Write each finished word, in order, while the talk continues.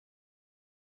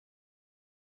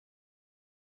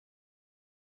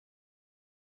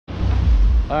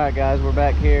All right, guys, we're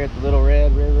back here at the Little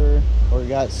Red River. We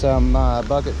got some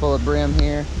bucket full of brim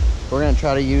here. We're gonna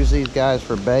try to use these guys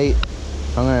for bait.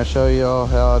 I'm gonna show you all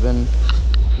how I've been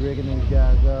rigging these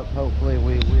guys up. Hopefully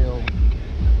we will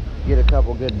get a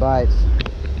couple good bites.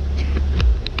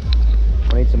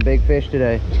 We need some big fish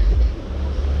today.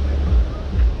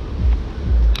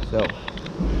 So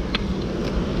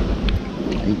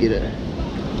you get a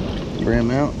brim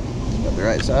out. Got the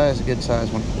right size, a good size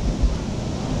one.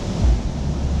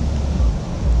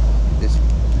 This,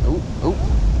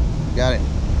 got it.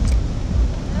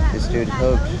 This dude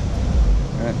hooked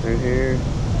right through here.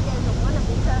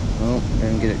 Oh,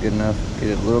 didn't get it good enough. Get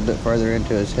it a little bit further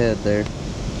into his head there,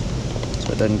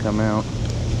 so it doesn't come out.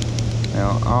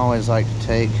 Now, I always like to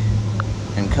take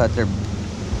and cut their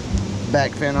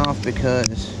back fin off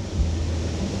because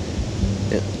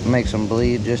it makes them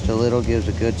bleed just a little, gives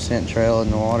a good scent trail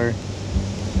in the water.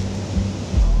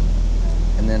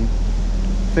 And then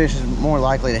fish is more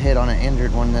likely to hit on an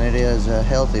injured one than it is a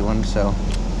healthy one, so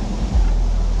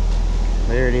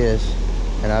there it is.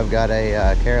 And I've got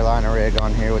a Carolina rig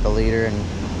on here with a leader and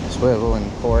a swivel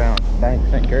and 4-ounce bank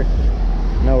sinker,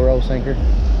 no roll sinker.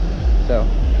 So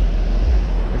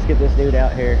let's get this dude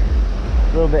out here.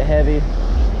 A little bit heavy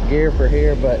gear for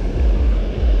here, but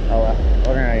oh well,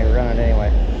 we're gonna run it anyway.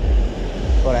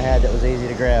 That's what I had that was easy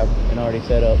to grab and already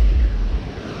set up.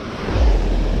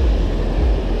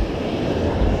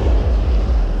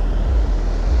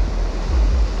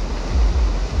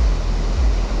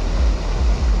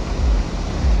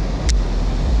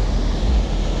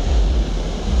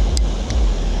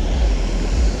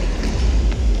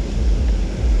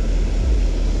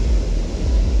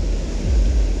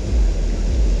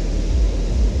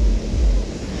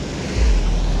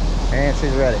 And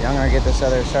she's ready. I'm gonna get this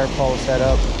other surf pole set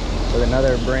up with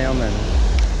another brim and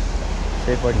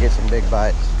see if we can get some big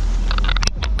bites.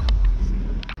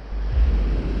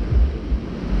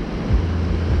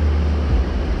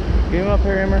 Get him up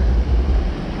here, Emmer.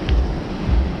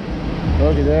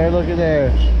 Look at there, look at there.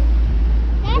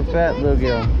 That's a fat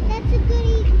bluegill. That's a good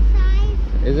eating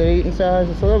size. Is it eating size?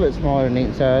 It's a little bit smaller than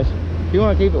eating size. If you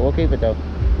want to keep it, we'll keep it though.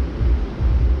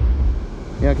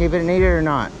 You want to keep it and eat it or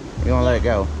not? You want to let it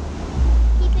go?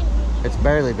 It's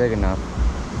barely big enough.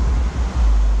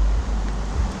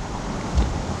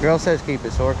 Girl says keep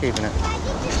it, so we're keeping it.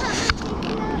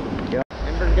 Yep.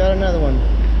 Ember's got another one.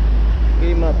 Get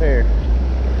him up here.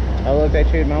 Oh look, they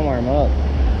chewed my worm up.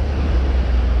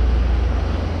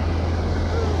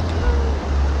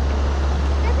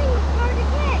 That thing was hard to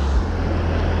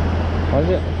catch. Was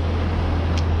it?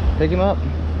 Pick him up.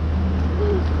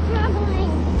 He's struggling.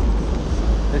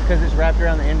 It's because it's wrapped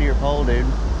around the end of your pole, dude.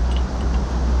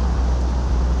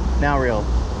 Now reel.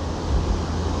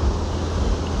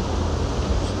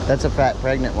 That's a fat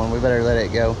pregnant one. We better let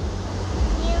it go.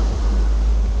 Yeah.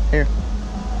 Here.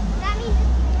 That means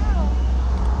it's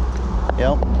a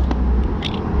girl.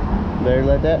 Yep. Better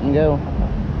let that one go.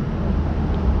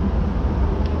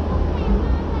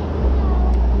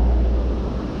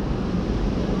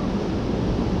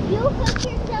 You hook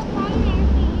yourself on there,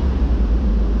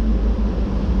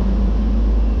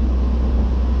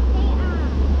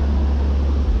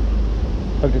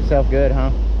 Hooked itself good, huh?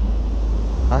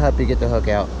 I'll help you get the hook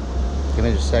out. Give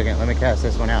me just a second. Let me cast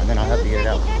this one out and then I'll help you get it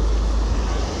out.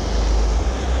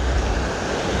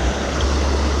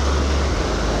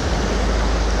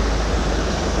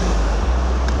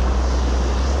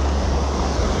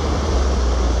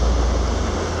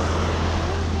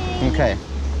 Okay.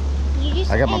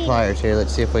 I got my pliers here.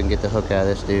 Let's see if we can get the hook out of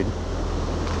this dude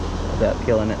without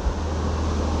killing it.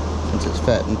 Since it's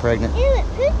fat and pregnant. Ew, it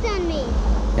pooped on me.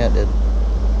 Yeah, it did.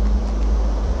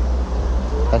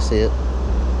 I see it.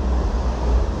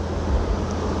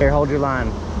 Here, hold your line.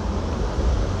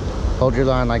 Hold your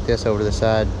line like this over to the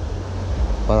side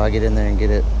while I get in there and get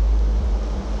it.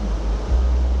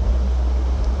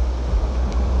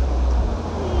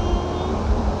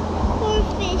 Poor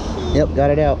fishy. Yep, got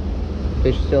it out.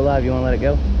 Fish is still alive. You want to let it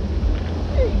go?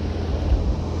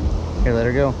 Here, let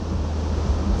her go.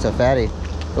 It's a fatty.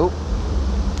 Oh,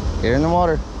 get her in the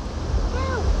water.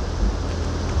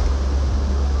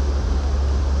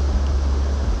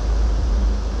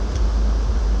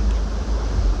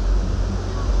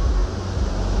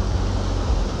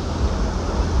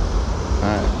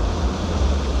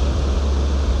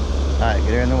 Alright,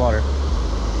 get her in the water.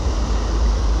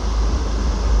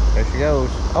 There she goes.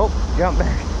 Oh, jump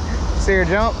back. See her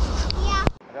jump? Yeah.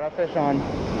 I got a fish on.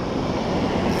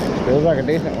 Feels like a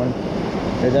decent one.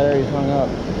 Is that already hung up?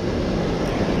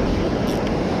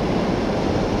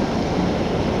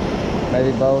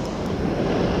 Maybe both.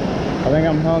 I think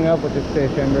I'm hung up with this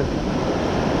fish, Ember.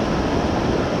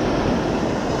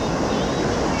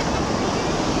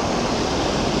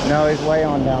 No, he's way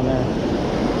on down there.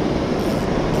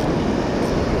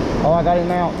 Oh, I got him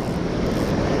out.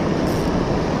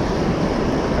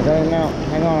 I got him out.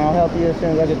 Hang on, I'll help you as soon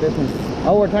as I get this one.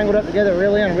 Oh, we're tangled up together.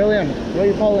 Reel in, reel in. Reel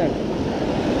your pole in.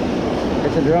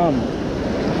 It's a drum.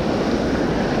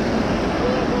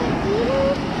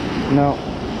 No.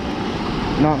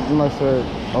 Not unless they're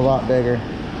a lot bigger.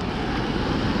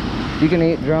 You can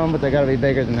eat drum, but they gotta be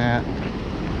bigger than that.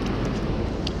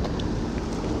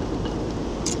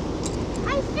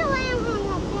 I still am hung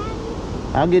up,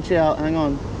 Daddy. I'll get you out. Hang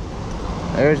on.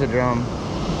 There's a drum.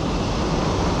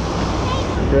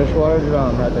 Freshwater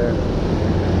drum right there.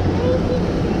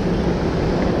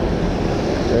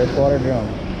 Freshwater drum.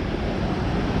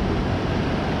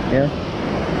 Yeah.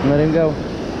 Let him go.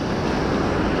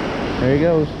 There he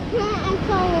goes. I'm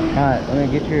falling. Alright, let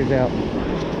me get yours out.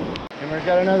 Emmer's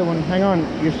got another one. Hang on.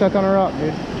 You're stuck on a rock,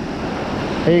 dude.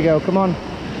 There you go. Come on.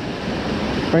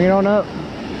 Bring it on up.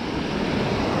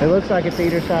 It looks like it's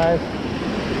eater size.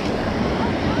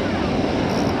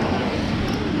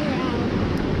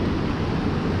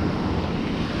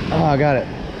 Oh, I got it.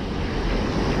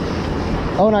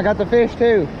 Oh, and I got the fish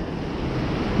too.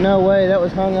 No way, that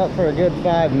was hung up for a good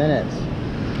 5 minutes.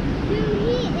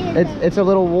 Dude, It's a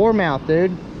little warmouth,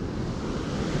 dude.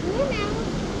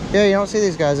 Warmouth. Yeah, you don't see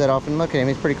these guys that often. Look at him,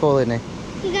 he's pretty cool, isn't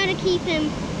he? You gotta keep him.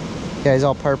 Yeah, he's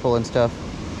all purple and stuff.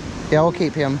 Yeah, we'll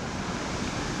keep him.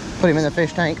 Put him in the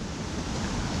fish tank.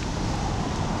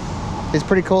 He's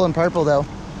pretty cool and purple though.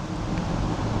 How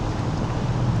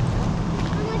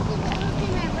much is it hooked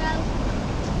in there, bro?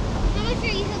 How much are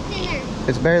you hooked in there?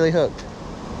 It's barely hooked.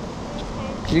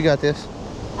 Okay. You got this.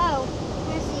 Oh,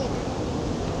 I see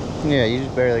it. Yeah, you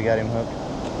just barely got him hooked.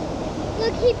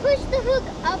 Look, he pushed the hook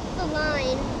up the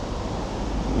line.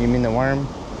 You mean the worm?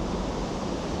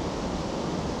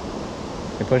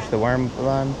 You pushed the worm up the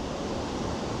line?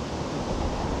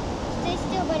 Stay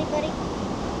still, buddy.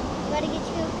 Gotta get you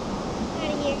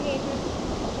out of here.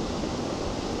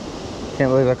 Can't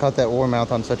believe I caught that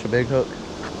warmouth on such a big hook.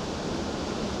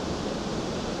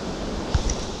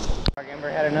 Ember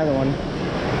had another one.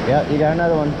 Yep, you got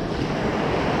another one.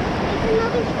 It's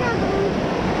another struggle.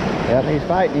 Yep, he's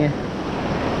fighting you.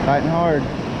 Fighting hard.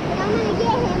 But I'm gonna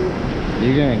get him.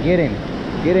 You're gonna get him.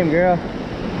 Get him, girl.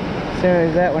 As soon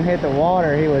as that one hit the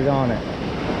water, he was on it.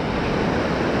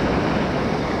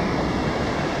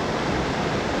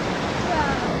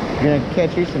 You're gonna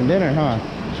catch you some dinner, huh?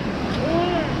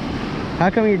 Yeah. How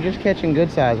come you're just catching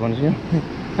good sized ones? You know?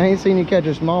 I ain't seen you catch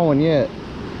a small one yet.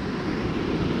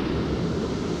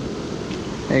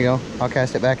 There you go. I'll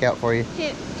cast it back out for you.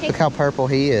 Here, Look how purple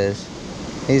he is.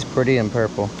 He's pretty and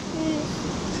purple.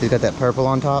 Mm. He's got that purple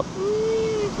on top.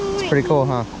 It's pretty cool,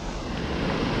 huh?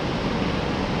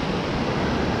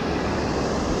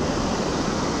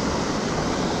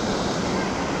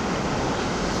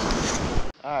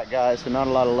 Alright guys, so not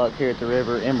a lot of luck here at the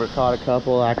river. Ember caught a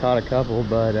couple, I caught a couple,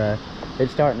 but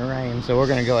it's starting to rain, so we're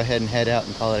gonna go ahead and head out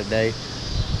and call it a day.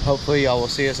 Hopefully y'all will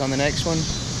see us on the next one.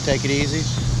 Take it easy,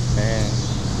 and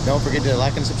don't forget to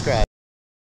like and subscribe.